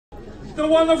the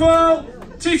wonderful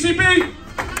TCB.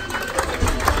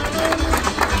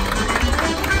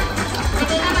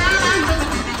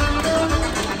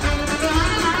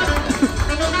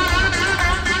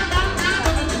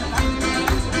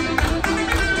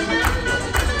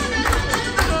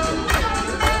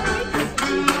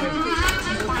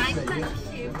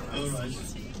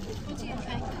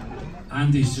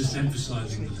 Andy's just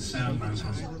emphasising that the sound man has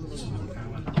some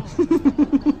power.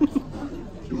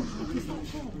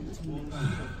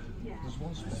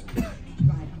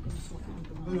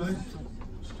 Alright,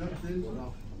 strapped in.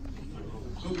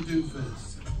 What we do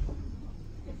first?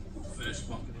 First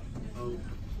one. Oh.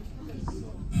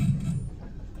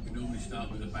 We normally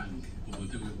start with a bang, but we'll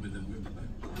do it with a band.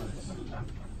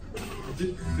 I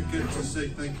did forget to say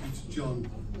thank you to John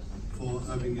for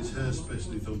having his hair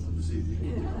specially done for this evening.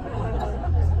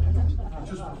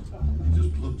 He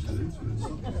just plugged it into it.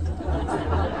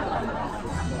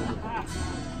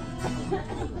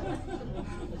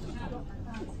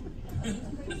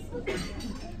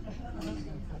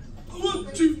 One,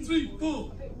 two, three,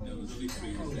 four. There was only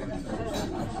three.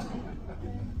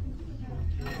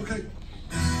 Okay.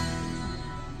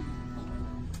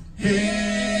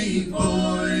 Hey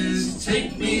boys,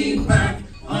 take me back.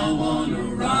 I wanna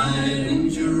ride in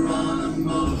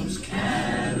Geronimo's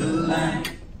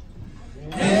Cadillac.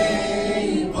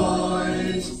 Hey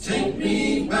boys, take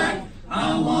me back.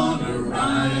 I wanna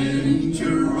ride in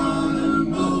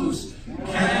Geronimo's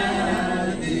Cadillac.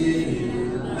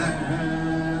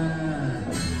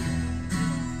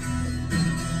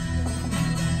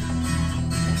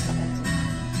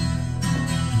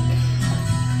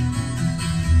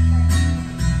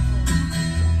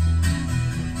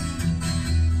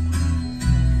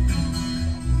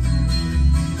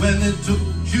 Well, it took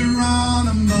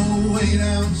Geronimo way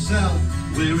down south,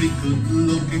 where he could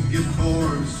look a gift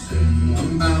horse in the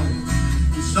mouth.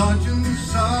 And Sergeant,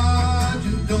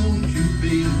 Sergeant, don't you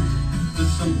feel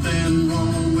there's something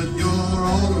wrong with your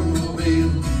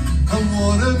automobile? Come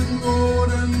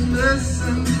Warden,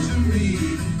 listen to me.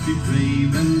 Be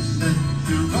brave and set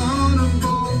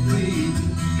Geronimo free.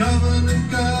 Governor,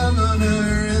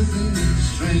 isn't it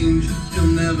strange?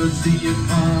 You'll never see a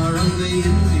car on the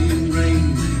Indian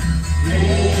Range.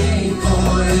 Hey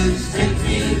boys, take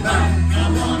me back. I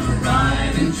wanna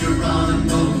ride in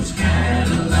Geronimo's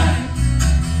Cadillac.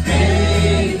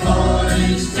 Hey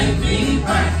boys, take me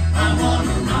back. I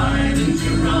wanna ride in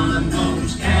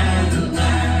Geronimo's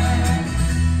Cadillac.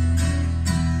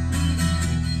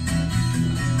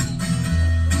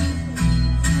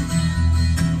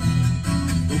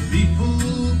 Well, people,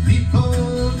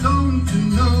 don't you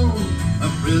know a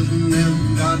prison has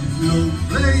got no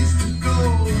place to go?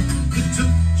 They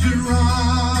took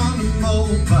Geronimo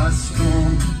by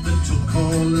storm. They took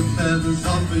all the feathers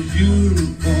off his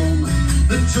uniform.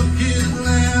 They took his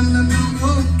land and they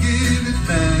won't give it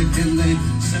back. And they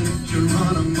sent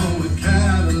Geronimo a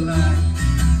Cadillac.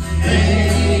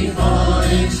 Hey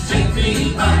boys, take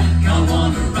me back. I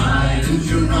wanna ride in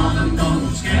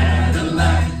Geronimo's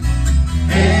Cadillac.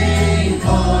 Hey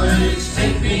boys,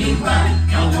 take me back.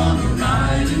 I wanna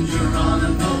ride in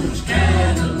Geronimo's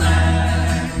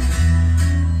Cadillac.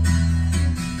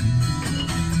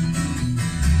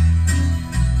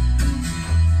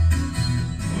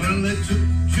 Well, they took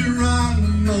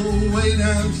Geronimo way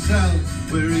down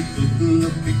south, where he couldn't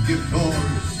look a gift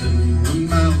horse in the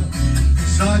mouth.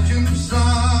 Sergeant,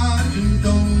 Sergeant,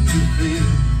 don't you feel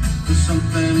there's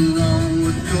something wrong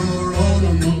with your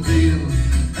automobile?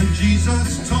 And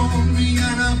Jesus told me,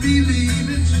 and I believe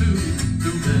it too,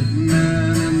 the red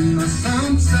man in the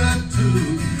sunset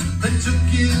too. They took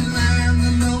his land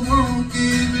and they won't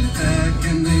give it back,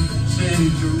 and they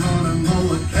sent Geronimo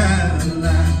a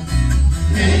Cadillac.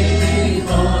 Hey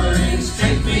boys,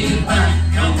 take me back.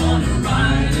 I wanna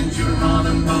ride in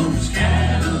Geronimo's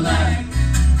Cadillac.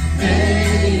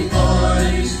 Hey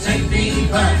boys, take me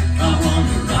back. I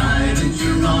wanna ride in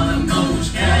Geronimo's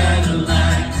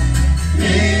Cadillac.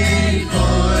 Hey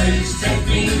boys, take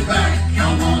me back.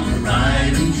 I wanna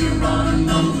ride in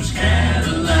Geronimo's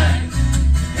Cadillac.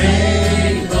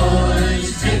 Hey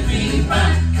boys, take me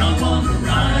back. I wanna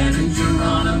ride in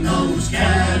Geronimo's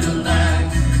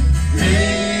Cadillac.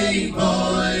 Hey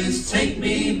boys, take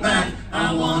me back.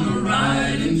 I wanna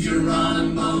ride in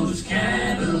Geronimo's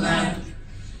Cadillac.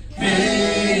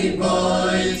 Hey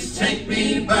boys, take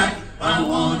me back. I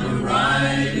wanna